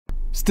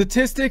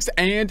Statistics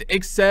and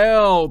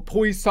Excel,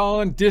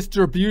 Poisson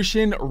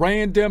distribution,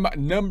 random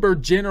number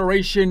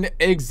generation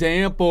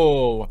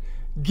example.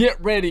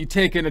 Get ready,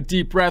 taking a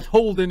deep breath,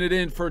 holding it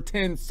in for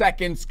 10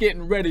 seconds,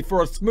 getting ready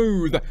for a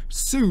smooth,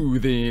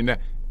 soothing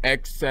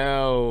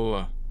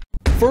Excel.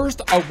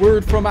 First, a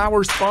word from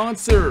our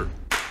sponsor.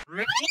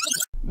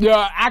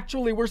 Yeah,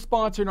 actually, we're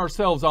sponsoring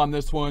ourselves on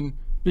this one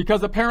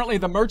because apparently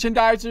the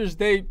merchandisers,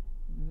 they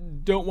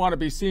don't want to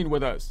be seen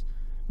with us.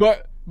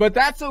 But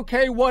that's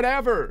okay,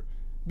 whatever.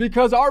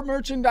 Because our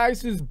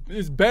merchandise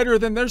is better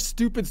than their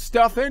stupid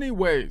stuff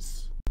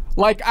anyways.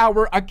 Like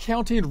our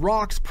Accounting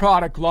Rocks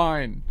product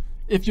line.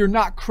 If you're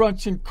not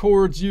crunching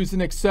chords using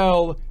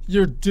Excel,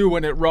 you're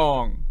doing it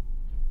wrong.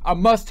 A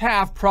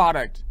must-have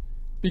product.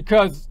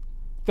 Because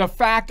the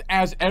fact,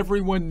 as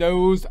everyone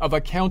knows, of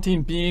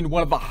accounting being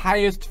one of the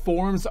highest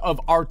forms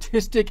of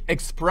artistic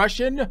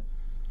expression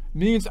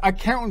means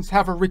accountants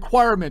have a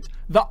requirement,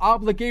 the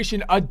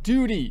obligation, a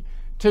duty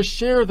to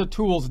share the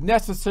tools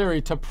necessary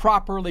to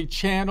properly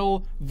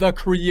channel the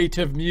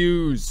creative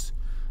muse.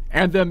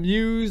 And the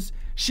muse,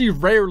 she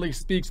rarely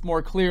speaks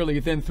more clearly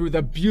than through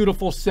the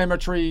beautiful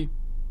symmetry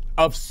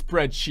of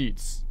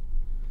spreadsheets.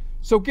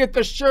 So get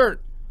the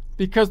shirt,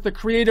 because the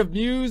creative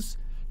muse,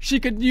 she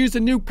could use a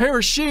new pair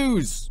of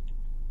shoes.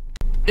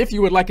 If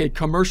you would like a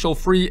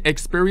commercial-free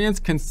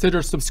experience,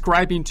 consider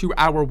subscribing to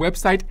our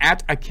website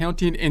at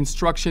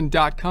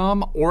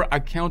accountinginstruction.com or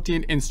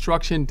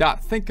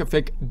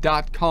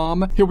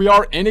accountinginstruction.thinkific.com. Here we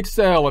are in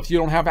Excel. If you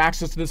don't have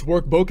access to this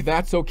workbook,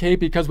 that's okay,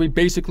 because we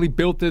basically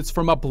built this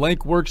from a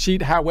blank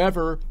worksheet.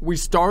 However, we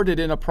started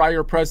in a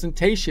prior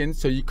presentation,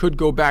 so you could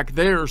go back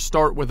there,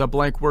 start with a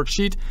blank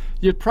worksheet.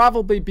 You'd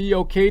probably be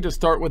okay to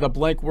start with a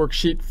blank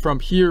worksheet from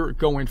here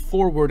going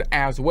forward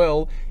as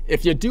well.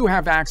 If you do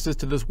have access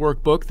to this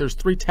workbook, there's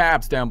 3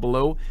 tabs down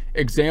below.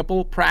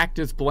 Example,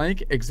 practice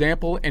blank.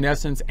 Example, in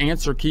essence,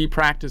 answer key.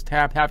 Practice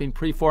tab having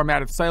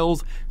pre-formatted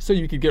cells so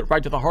you can get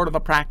right to the heart of the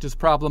practice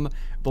problem.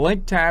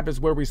 Blank tab is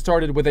where we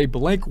started with a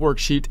blank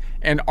worksheet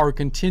and are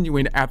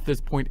continuing at this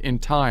point in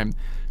time.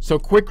 So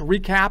quick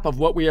recap of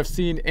what we have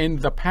seen in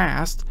the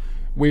past.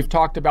 We've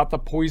talked about the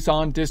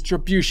Poisson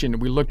distribution.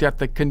 We looked at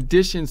the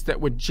conditions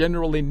that would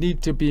generally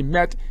need to be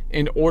met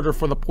in order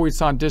for the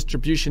Poisson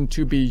distribution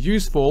to be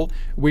useful.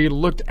 We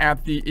looked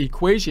at the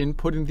equation,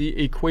 putting the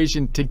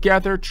equation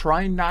together,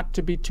 trying not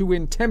to be too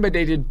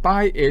intimidated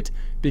by it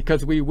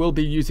because we will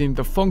be using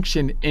the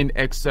function in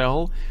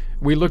Excel.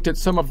 We looked at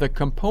some of the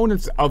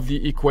components of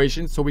the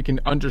equation so we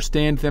can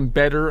understand them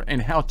better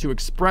and how to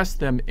express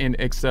them in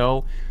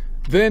Excel.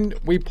 Then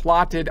we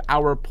plotted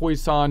our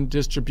Poisson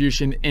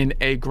distribution in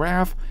a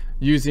graph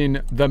using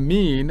the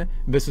mean.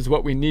 This is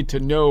what we need to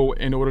know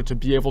in order to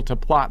be able to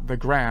plot the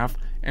graph.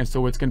 And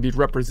so it's going to be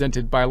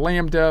represented by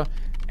Lambda.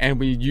 And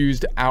we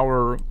used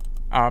our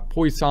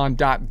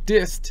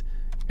Poisson.dist.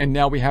 And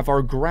now we have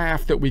our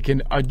graph that we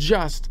can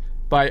adjust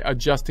by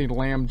adjusting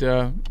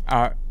Lambda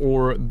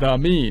or the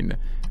mean,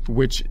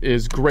 which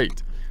is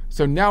great.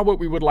 So now what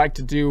we would like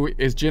to do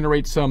is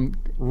generate some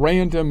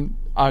random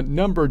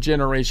number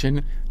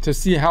generation to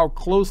see how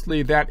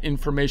closely that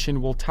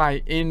information will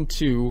tie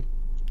into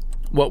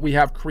what we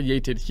have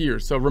created here.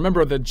 So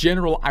remember, the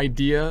general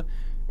idea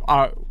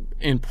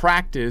in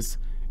practice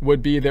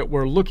would be that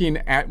we're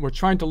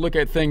trying to look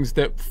at things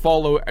that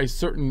follow a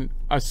certain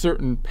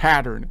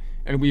pattern,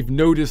 and we've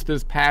noticed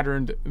this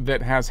pattern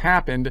that has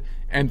happened,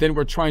 and then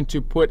we're trying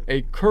to put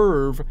a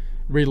curve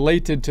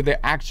related to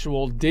the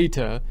actual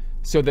data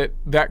so that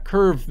that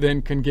curve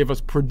then can give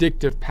us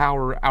predictive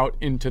power out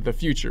into the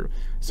future.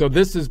 So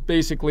this is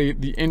basically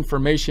the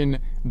information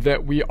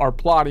that we are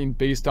plotting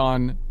based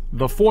on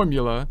the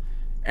formula.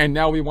 And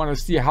now we want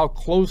to see how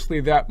closely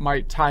that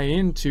might tie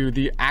into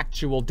the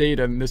actual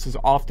data. And this is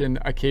often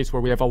a case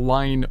where we have a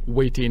line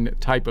weighting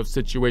type of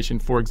situation,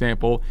 for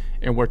example,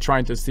 and we're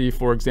trying to see,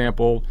 for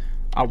example,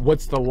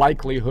 what's the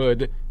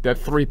likelihood that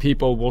 3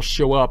 people will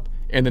show up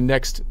in the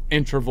next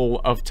interval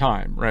of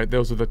time, right?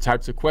 Those are the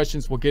types of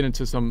questions. We'll get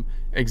into some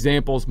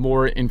examples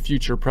more in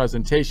future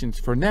presentations.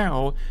 For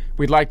now,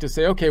 we'd like to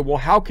say, okay, well,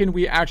 how can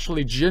we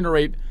actually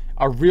generate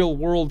a real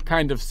world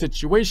kind of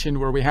situation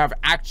where we have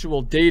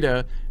actual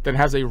data that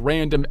has a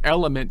random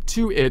element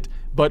to it,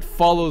 but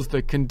follows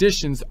the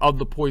conditions of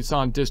the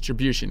Poisson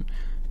distribution?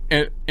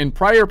 And in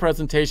prior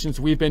presentations,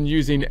 we've been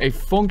using a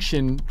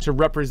function to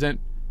represent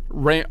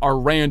our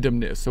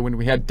randomness. So when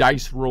we had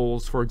dice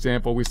rolls, for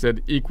example, we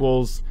said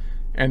equals,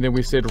 and then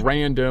we said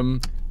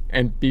random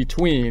and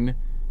between,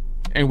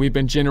 and we've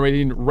been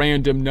generating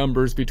random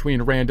numbers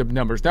between random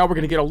numbers. Now we're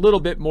going to get a little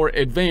bit more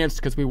advanced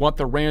because we want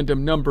the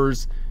random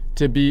numbers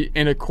to be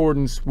in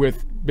accordance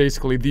with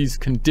basically these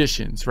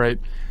conditions,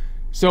 right?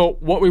 So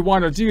what we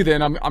want to do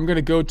then, I'm going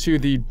to go to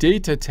the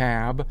data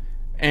tab,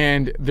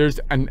 and there's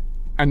an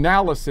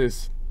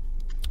analysis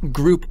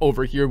group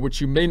over here, which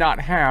you may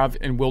not have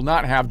and will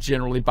not have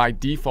generally by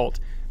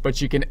default,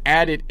 but you can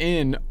add it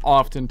in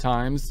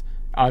oftentimes.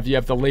 If you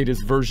have the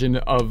latest version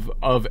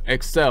of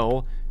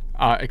Excel,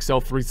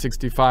 Excel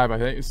 365, I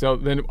think. So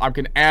then I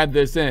can add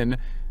this in.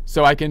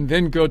 So I can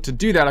then go to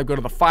do that. I go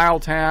to the File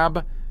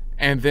tab,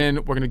 and then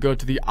we're going to go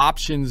to the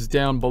options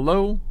down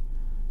below,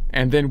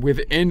 and then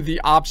within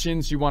the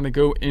options you want to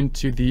go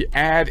into the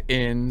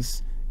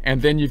add-ins,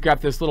 and then you've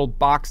got this little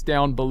box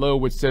down below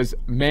which says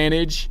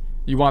manage.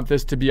 You want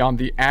this to be on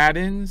the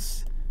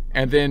add-ins,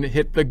 and then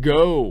hit the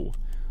go.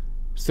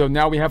 So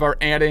now we have our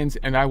add-ins,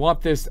 and I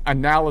want this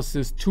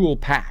analysis tool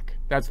pack.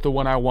 That's the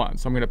one I want.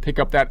 So I'm going to pick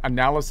up that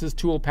analysis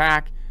tool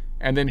pack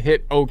and then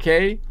hit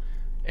OK.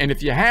 And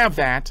if you have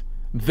that,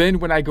 then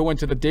when I go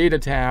into the data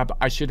tab,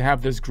 I should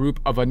have this group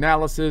of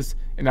analysis,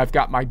 and I've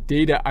got my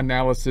data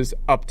analysis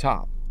up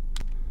top.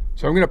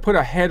 So I'm going to put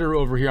a header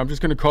over here. I'm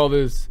just going to call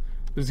this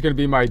is going to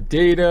be my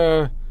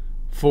data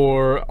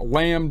for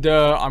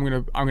Lambda. I'm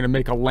going to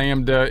make a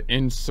Lambda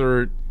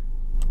insert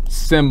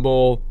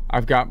symbol.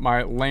 I've got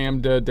my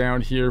Lambda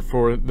down here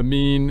for the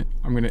mean.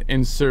 I'm going to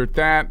insert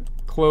that,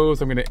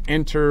 close. I'm going to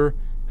enter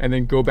and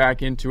then go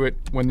back into it.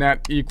 When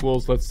that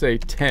equals, let's say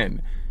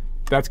 10,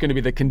 that's going to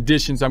be the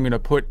conditions I'm going to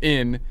put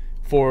in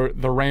for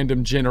the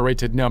random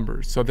generated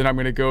numbers. So then I'm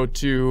going to go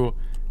to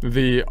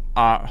the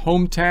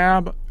home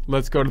tab.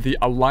 Let's go to the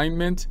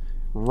alignment,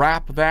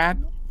 wrap that.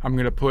 I'm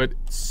going to put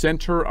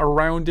center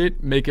around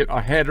it, make it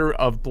a header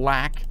of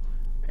black,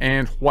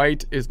 and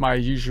white is my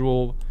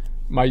usual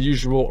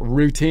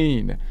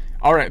routine.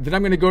 All right, then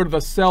I'm going to go to the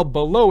cell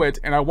below it,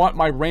 and I want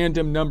my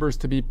random numbers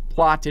to be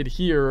plotted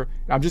here.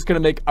 I'm just going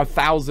to make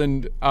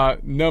 1,000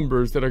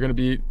 numbers that are going to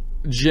be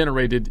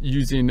generated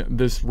using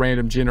this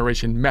random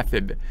generation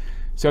method.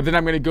 So then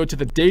I'm going to go to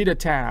the data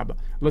tab.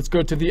 Let's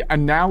go to the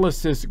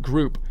analysis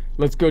group.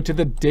 Let's go to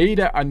the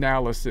data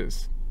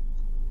analysis.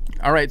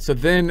 All right, so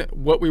then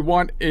what we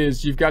want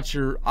is, you've got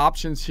your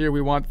options here.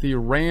 We want the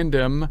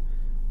random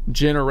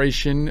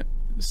generation.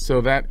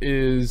 So that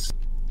is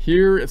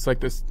here. It's like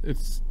this,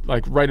 it's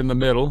like right in the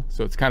middle.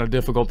 So it's kind of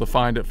difficult to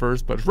find at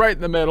first, but it's right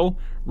in the middle.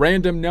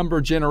 Random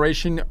number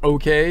generation,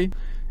 okay.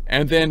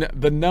 And then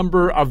the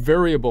number of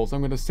variables,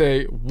 I'm going to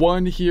say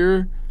 1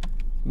 here.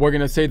 We're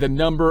going to say the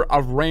number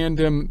of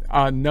random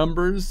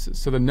numbers.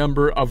 So the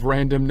number of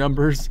random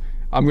numbers,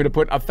 I'm going to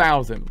put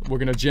 1,000. We're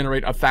going to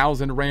generate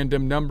 1,000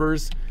 random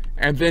numbers.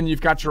 And then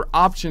you've got your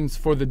options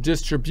for the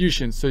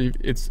distribution. So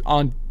it's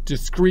on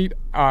discrete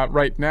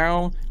right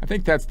now. I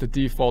think that's the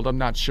default, I'm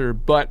not sure.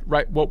 But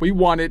what we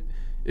wanted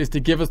is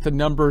to give us the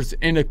numbers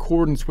in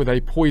accordance with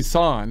a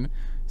Poisson.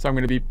 So I'm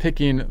going to be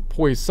picking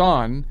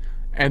Poisson.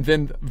 And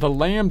then the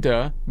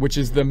lambda, which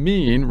is the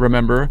mean,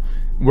 remember,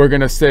 we're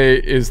going to say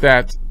is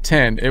that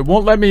 10. It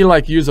won't let me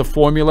like use a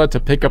formula to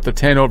pick up the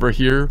 10 over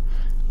here.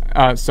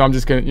 So I'm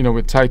just going to,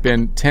 we type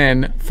in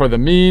 10 for the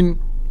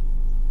mean.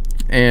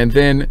 And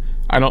then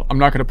I'm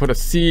not going to put a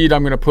seed.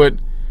 I'm going to put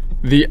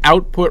the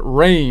output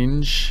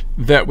range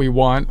that we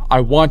want.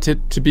 I want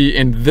it to be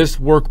in this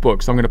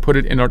workbook. So I'm going to put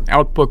it in an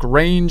output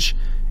range.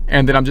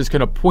 And then I'm just going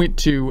to point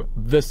to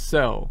this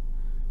cell.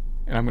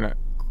 And I'm going to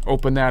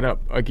open that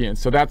up again.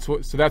 So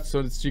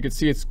you can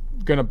see it's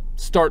going to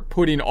start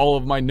putting all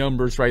of my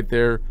numbers right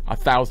there,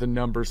 1,000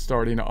 numbers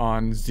starting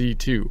on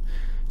Z2.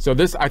 So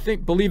this,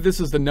 believe this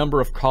is the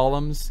number of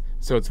columns.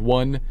 So it's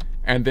 1,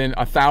 and then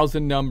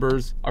 1,000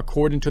 numbers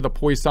according to the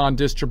Poisson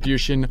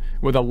distribution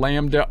with a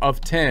lambda of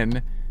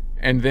 10.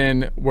 And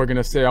then we're going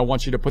to say, I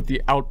want you to put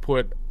the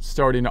output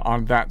starting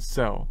on that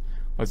cell.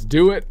 Let's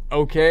do it.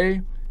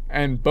 Okay.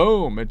 And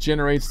boom, it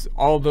generates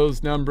all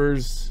those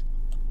numbers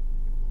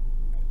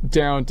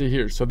down to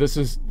here. So this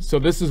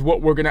is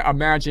what we're going to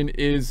imagine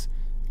is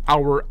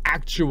our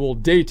actual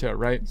data,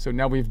 right? So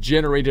now we've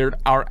generated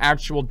our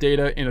actual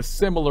data in a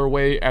similar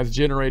way as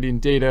generating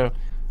data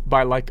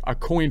by like a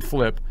coin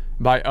flip,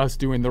 by us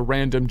doing the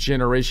random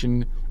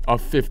generation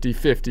of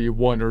 50-50,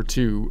 1 or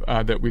 2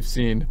 that we've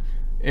seen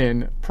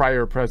in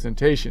prior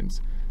presentations.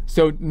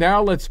 So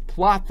now let's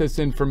plot this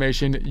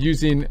information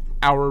using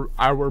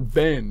our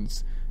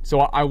bends. So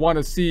I want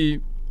to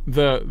see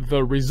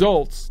the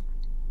results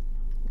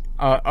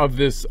of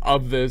this.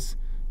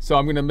 So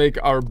I'm going to make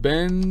our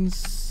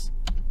bends,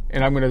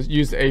 and I'm going to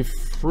use a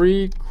frequency,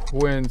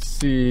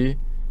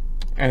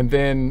 and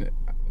then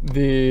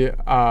the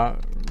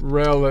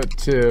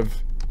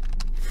relative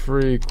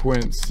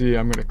frequency,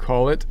 I'm going to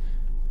call it.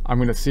 I'm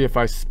going to see if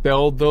I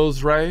spelled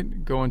those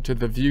right. Go into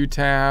the view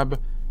tab,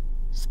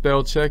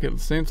 spell check. It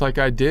seems like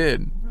I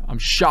did. I'm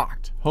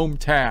shocked. Home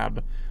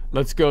tab.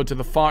 Let's go to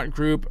the font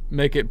group,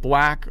 make it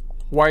black,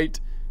 white.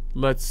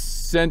 Let's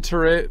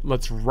center it.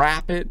 Let's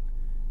wrap it.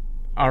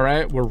 All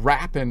right, we're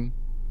wrapping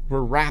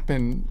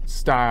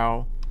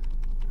style.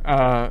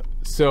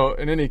 So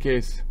in any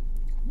case,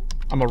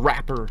 I'm a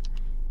rapper.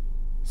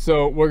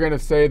 So we're going to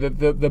say that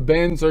the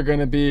bends are going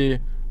to be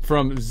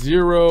from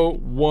 0,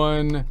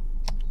 1,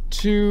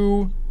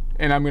 2,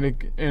 and I'm going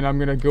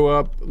to go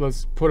up.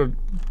 Let's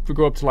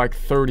go up to like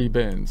 30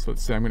 bends.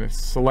 Let's say I'm going to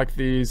select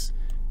these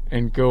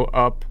and go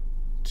up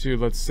to,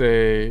 let's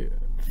say,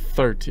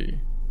 30.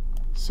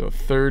 So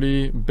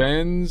 30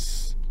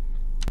 bends.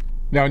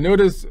 Now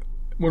notice,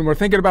 when we're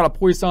thinking about a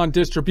Poisson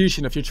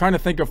distribution, if you're trying to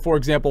think of, for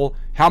example,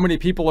 how many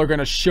people are going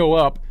to show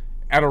up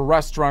at a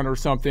restaurant or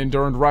something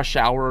during rush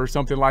hour or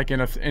something like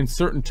in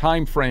certain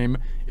time frame,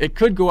 it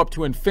could go up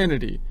to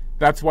infinity.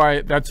 That's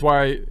why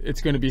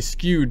it's going to be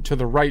skewed to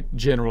the right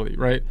generally,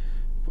 right?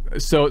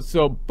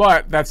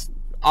 But that's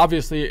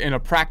obviously in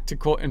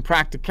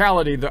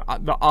practicality,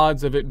 the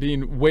odds of it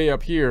being way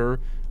up here,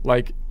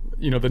 like,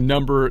 you know, the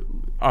number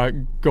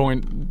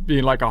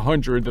being like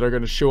 100 that are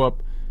going to show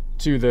up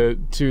to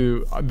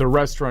the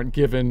restaurant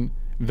given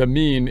the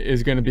mean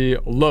is going to be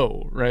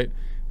low, right?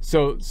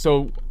 So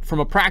from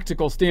a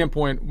practical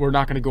standpoint, we're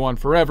not going to go on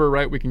forever,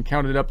 right? We can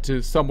count it up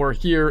to somewhere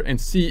here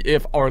and see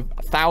if our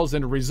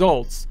 1,000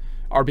 results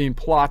are being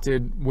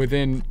plotted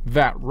within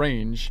that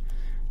range.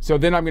 So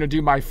then I'm going to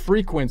do my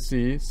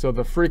frequency. So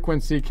the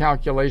frequency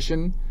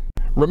calculation.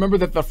 Remember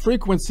that the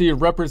frequency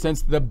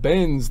represents the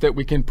bends that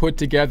we can put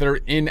together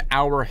in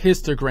our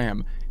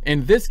histogram.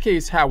 In this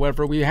case,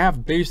 however, we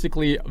have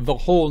basically the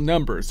whole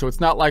number. So it's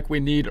not like we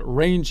need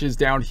ranges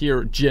down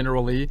here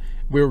generally.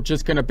 We're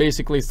just going to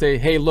basically say,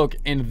 hey, look,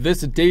 in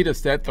this data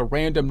set, the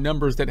random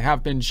numbers that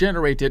have been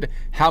generated,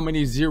 how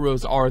many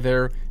zeros are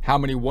there? How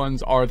many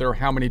ones are there?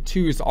 How many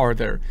twos are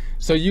there?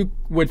 So you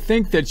would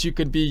think that you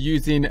could be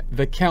using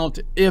the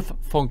COUNTIF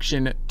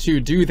function to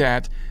do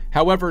that.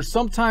 However,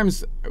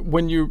 sometimes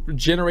when you're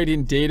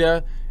generating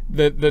data,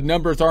 the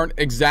numbers aren't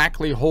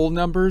exactly whole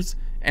numbers,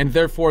 and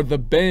therefore the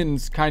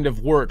bends kind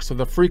of work. So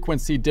the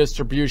frequency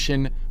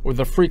distribution or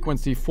the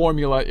frequency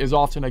formula is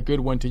often a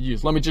good one to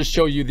use. Let me just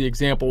show you the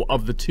example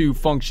of the two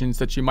functions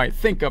that you might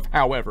think of.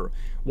 However,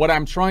 what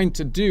I'm trying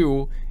to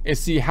do is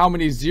see how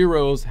many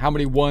zeros, how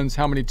many ones,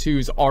 how many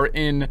twos are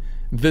in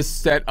this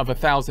set of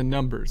 1,000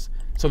 numbers.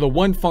 So the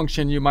one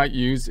function you might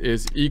use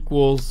is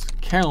equals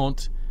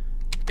count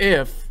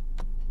if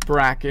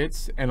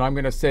brackets, and I'm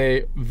going to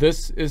say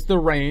this is the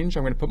range.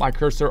 I'm going to put my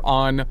cursor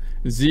on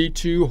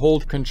Z2,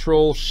 hold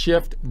Control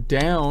Shift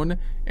down,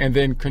 and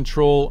then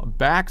Control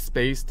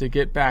backspace to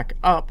get back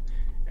up,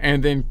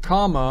 and then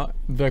comma.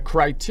 The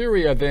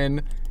criteria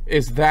then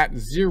is that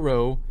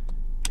 0,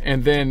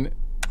 and then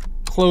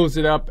close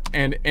it up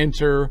and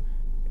enter.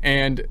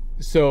 And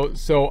so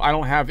I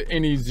don't have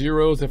any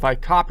zeros. If I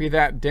copy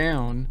that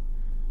down,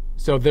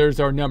 so there's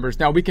our numbers.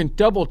 Now we can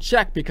double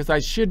check because I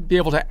should be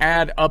able to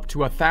add up to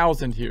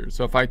 1,000 here.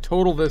 So if I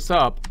total this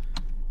up,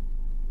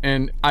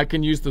 and I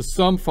can use the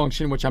sum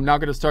function, which I'm now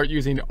going to start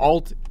using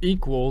Alt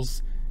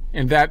equals,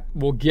 and that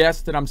will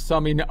guess that I'm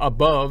summing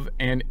above,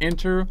 and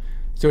enter.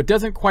 So it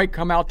doesn't quite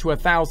come out to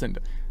 1,000.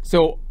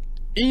 So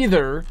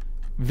either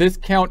this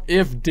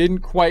COUNTIF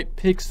didn't quite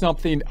pick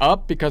something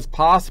up because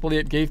possibly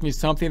it gave me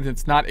something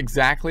that's not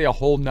exactly a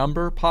whole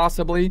number,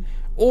 possibly,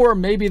 or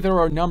maybe there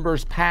are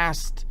numbers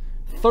past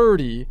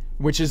 30,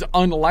 which is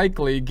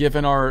unlikely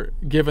given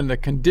the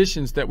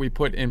conditions that we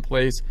put in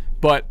place,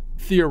 but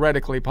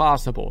theoretically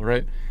possible,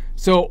 right?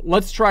 So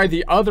let's try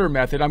the other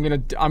method. I'm gonna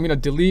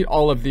delete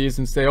all of these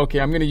and say, okay,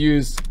 I'm gonna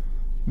use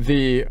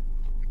the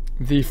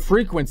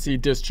frequency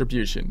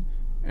distribution.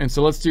 And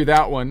so let's do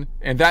that one,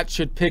 and that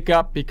should pick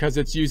up because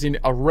it's using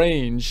a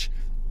range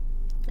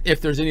if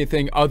there's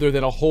anything other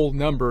than a whole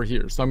number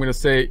here. So I'm gonna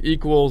say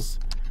equals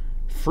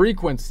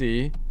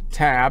frequency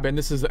tab, and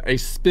this is a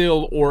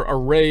spill or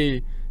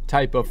array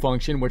type of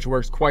function, which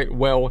works quite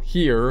well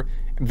here.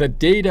 The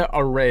data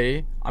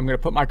array, I'm going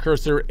to put my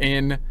cursor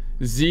in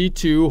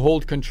Z2,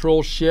 hold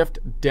Control Shift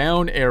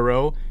down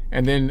arrow,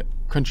 and then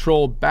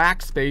Control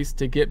backspace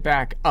to get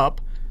back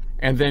up,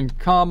 and then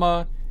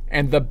comma.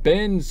 And the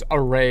bends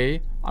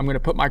array, I'm going to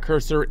put my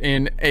cursor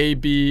in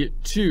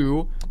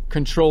AB2,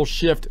 Control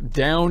Shift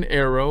down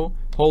arrow,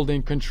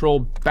 holding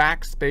Control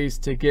backspace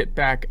to get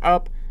back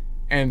up,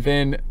 and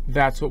then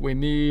that's what we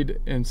need.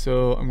 And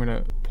so I'm going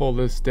to pull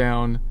this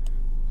down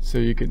so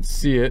you can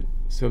see it.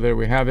 So there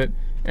we have it,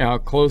 and I'll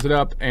close it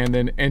up and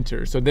then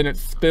enter. So then it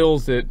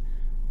spills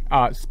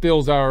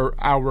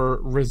our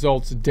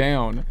results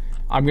down.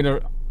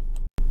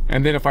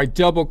 And then if I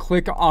double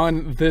click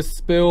on this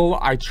spill,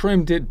 I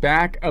trimmed it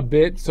back a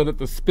bit so that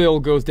the spill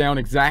goes down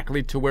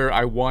exactly to where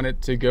I want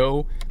it to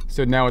go.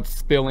 So now it's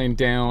spilling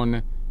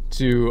down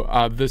to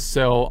this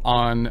cell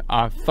on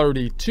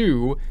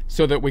 32,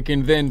 so that we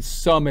can then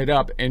sum it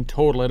up and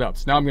total it up.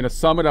 So now I'm going to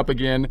sum it up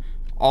again,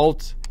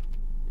 Alt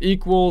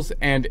equals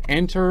and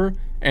enter,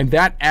 and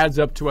that adds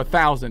up to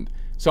 1,000.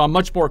 So I'm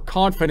much more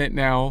confident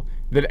now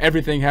that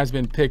everything has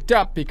been picked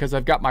up because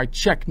I've got my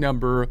check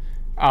number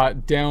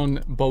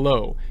down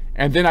below.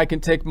 And then I can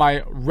take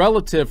my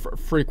relative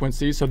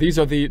frequency. So these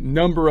are the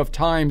number of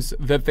times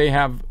that they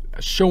have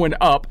shown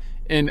up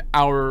in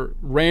our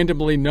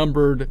randomly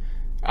numbered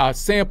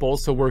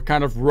samples. So we're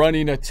kind of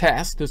running a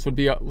test. This would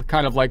be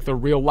kind of like the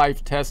real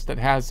life test that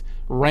has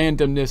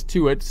randomness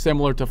to it,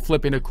 similar to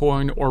flipping a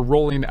coin or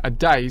rolling a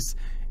dice.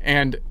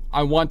 And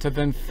I want to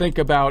then think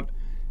about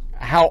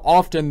how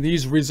often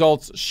these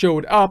results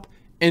showed up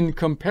in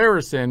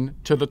comparison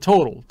to the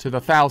total, to the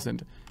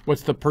 1,000.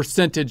 What's the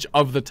percentage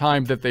of the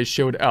time that they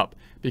showed up?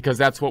 Because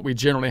that's what we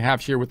generally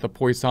have here with the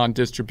Poisson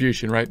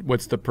distribution, right?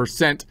 What's the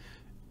percent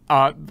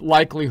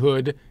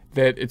likelihood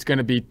that it's going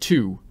to be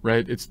 2,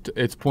 right? It's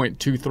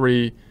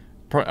 0.23%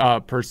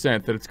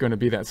 that it's going to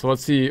be that. So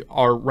let's see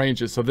our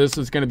ranges. So this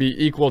is going to be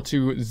equal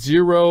to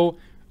 0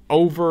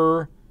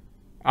 over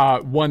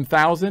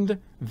 1000.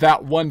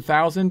 That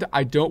 1000,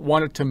 I don't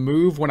want it to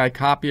move when I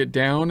copy it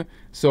down,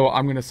 so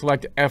I'm going to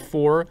select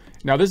F4.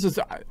 Now this is,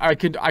 I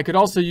could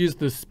also use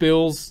the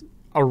spills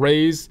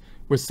arrays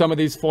with some of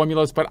these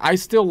formulas, but I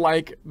still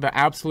like the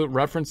absolute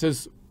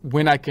references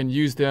when I can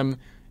use them,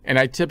 and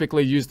I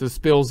typically use the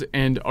spills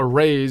and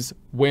arrays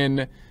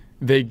when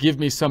they give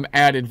me some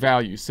added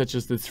value, such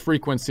as this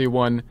frequency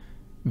one.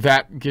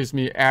 That gives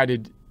me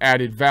added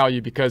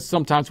value, because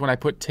sometimes when I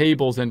put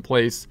tables in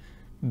place,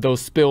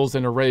 those spills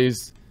and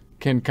arrays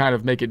can kind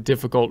of make it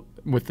difficult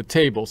with the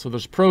table. So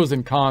there's pros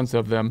and cons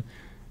of them.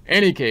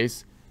 Any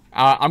case,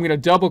 I'm going to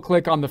double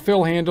click on the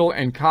fill handle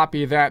and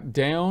copy that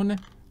down.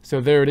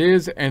 So there it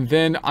is. And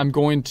then I'm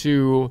going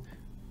to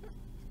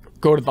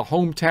go to the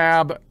home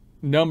tab,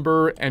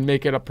 number, and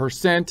make it a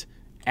 %,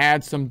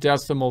 add some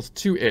decimals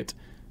to it.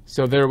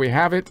 So there we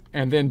have it.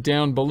 And then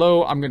down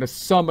below, I'm going to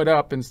sum it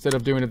up instead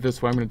of doing it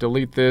this way. I'm going to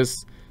delete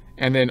this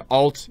and then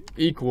Alt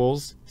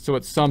equals. So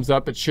it sums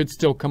up. It should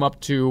still come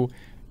up to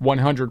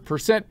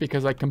 100%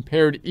 because I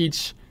compared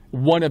each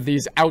one of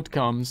these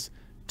outcomes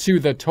to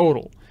the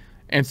total.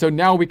 And so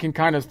now we can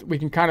kind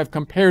of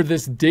compare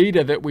this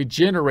data that we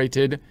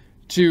generated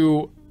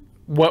to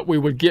what we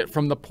would get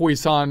from the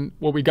Poisson,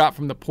 what we got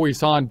from the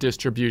Poisson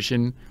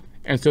distribution.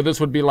 And so this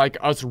would be like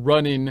us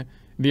running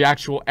the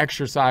actual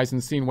exercise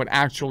and seeing what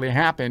actually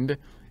happened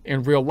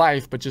in real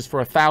life, but just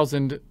for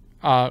 1,000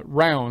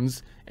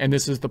 rounds. And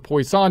this is the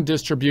Poisson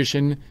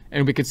distribution.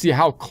 And we can see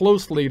how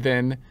closely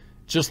then,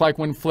 just like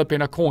when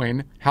flipping a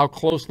coin, how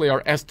closely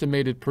our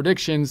estimated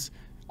predictions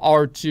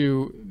are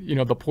to,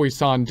 the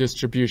Poisson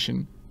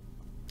distribution.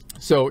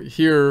 So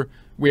here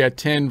we had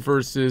 10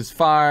 versus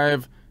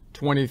 5,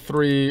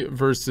 23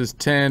 versus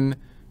 10,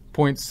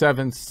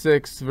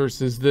 0.76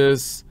 versus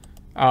this,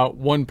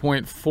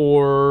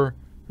 1.4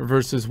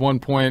 versus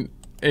 1.8,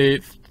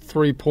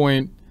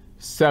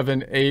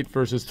 3.78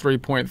 versus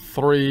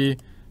 3.3,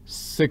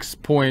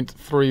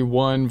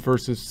 6.31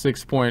 versus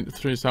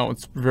 6.3, so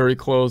it's very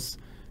close.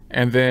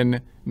 And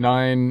then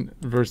 9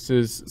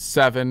 versus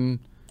 7,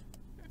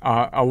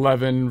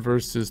 11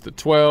 versus the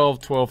 12,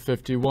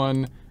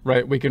 12.51,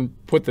 right? We can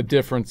put the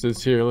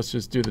differences here. Let's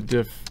just do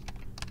the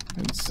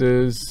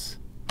differences.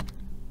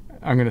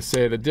 I'm going to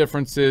say the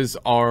differences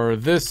are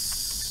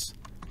this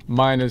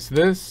minus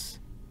this,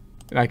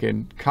 and I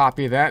can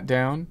copy that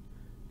down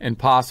and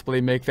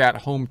possibly make that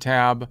home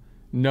tab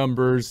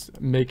numbers,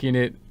 making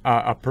it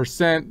a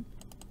 %,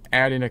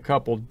 adding a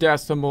couple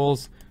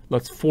decimals.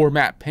 Let's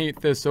format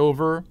paint this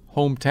over,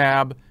 home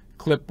tab,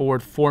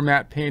 clipboard,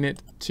 format paint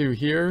it to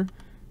here.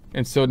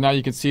 And so now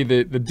you can see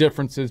the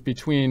differences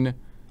between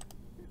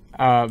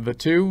the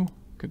two.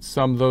 Could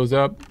sum those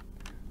up.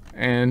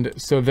 And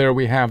so there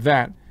we have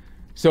that.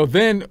 So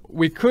then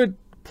we could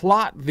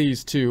plot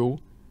these two.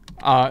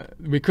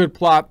 We could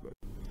plot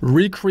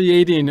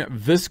recreating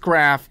this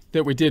graph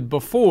that we did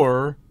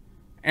before,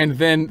 and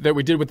then that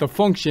we did with the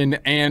function,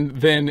 and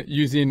then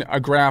using a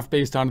graph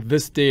based on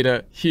this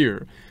data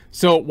here.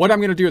 So what I'm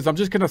going to do is I'm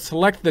just going to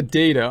select the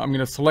data. I'm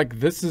going to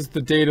select, this is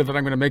the data that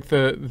I'm going to make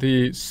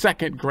the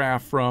second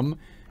graph from,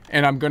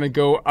 and I'm going to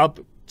go up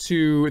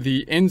to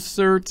the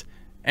insert,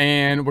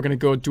 and we're going to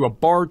go do a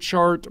bar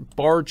chart,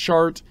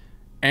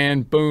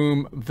 and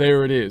boom,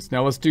 there it is.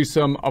 Now let's do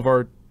some of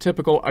our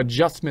typical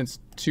adjustments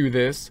to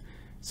this.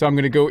 So I'm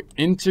going to go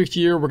into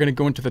here. We're going to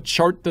go into the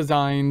chart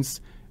designs,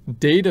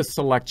 data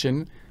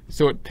selection.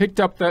 So it picked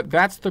up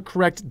that's the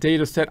correct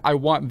data set I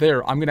want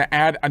there. I'm going to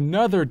add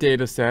another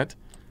data set,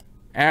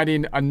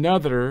 adding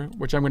another,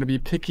 which I'm going to be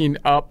picking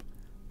up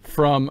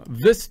from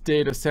this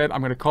data set.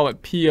 I'm going to call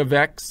it P of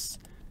X,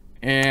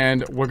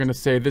 and we're going to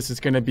say this is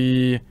going to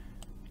be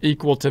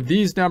equal to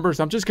these numbers.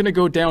 I'm just going to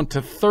go down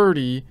to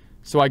 30,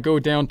 so I go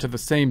down to the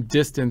same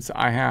distance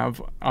I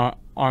have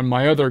on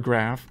my other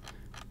graph,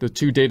 the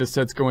two data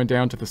sets going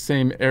down to the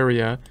same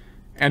area.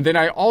 And then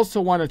I also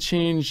want to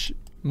change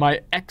my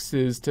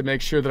X's to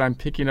make sure that I'm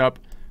picking up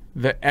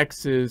the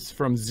X's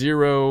from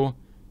 0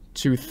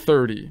 to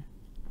 30.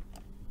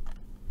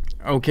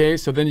 Okay,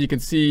 so then you can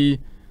see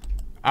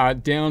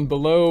down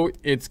below,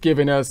 it's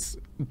given us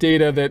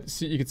data that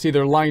you can see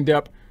they're lined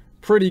up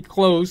pretty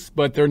close,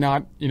 but they're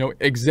not,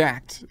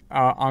 exact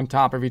on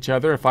top of each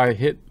other. If I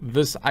hit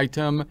this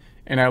item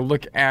and I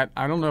look at,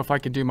 I don't know if I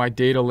could do my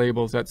data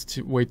labels. That's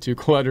way too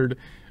cluttered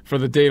for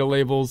the data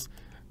labels,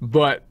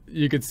 but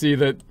you could see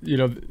that,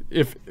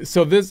 if,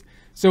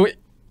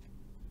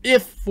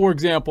 for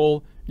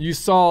example, you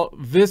saw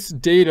this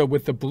data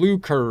with the blue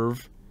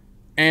curve,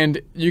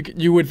 and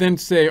you would then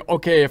say,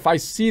 okay, if I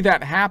see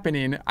that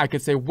happening, I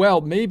could say,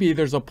 well, maybe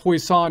there's a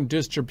Poisson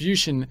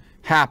distribution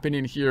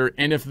happening here.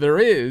 And if there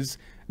is,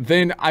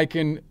 then I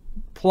can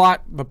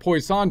plot the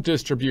Poisson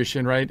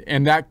distribution, right?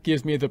 And that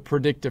gives me the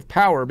predictive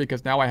power,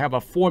 because now I have a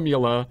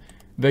formula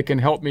that can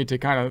help me to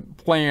kind of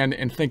plan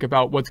and think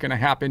about what's going to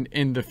happen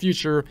in the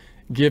future,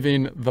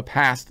 given the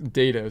past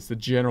data is the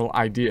general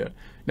idea.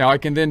 Now I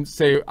can then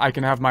say, I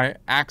can have my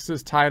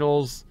axis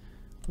titles.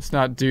 Let's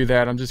not do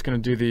that. I'm just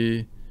going to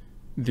do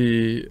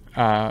the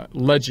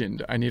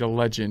legend. I need a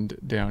legend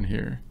down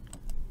here.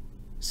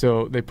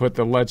 So they put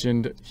the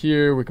legend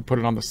here. We could put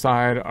it on the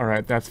side. All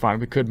right, that's fine.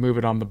 We could move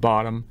it on the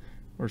bottom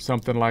or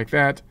something like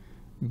that.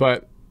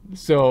 But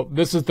so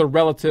this is the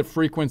relative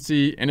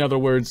frequency. In other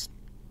words,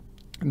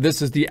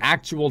 this is the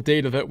actual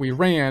data that we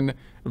ran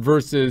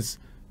versus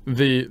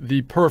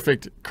the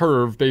perfect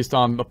curve based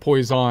on the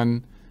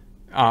Poisson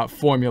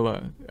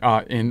formula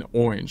in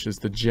orange is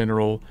the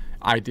general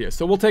idea.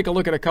 So we'll take a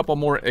look at a couple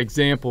more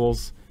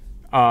examples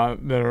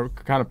that are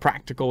kind of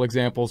practical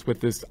examples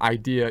with this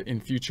idea in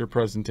future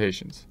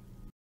presentations.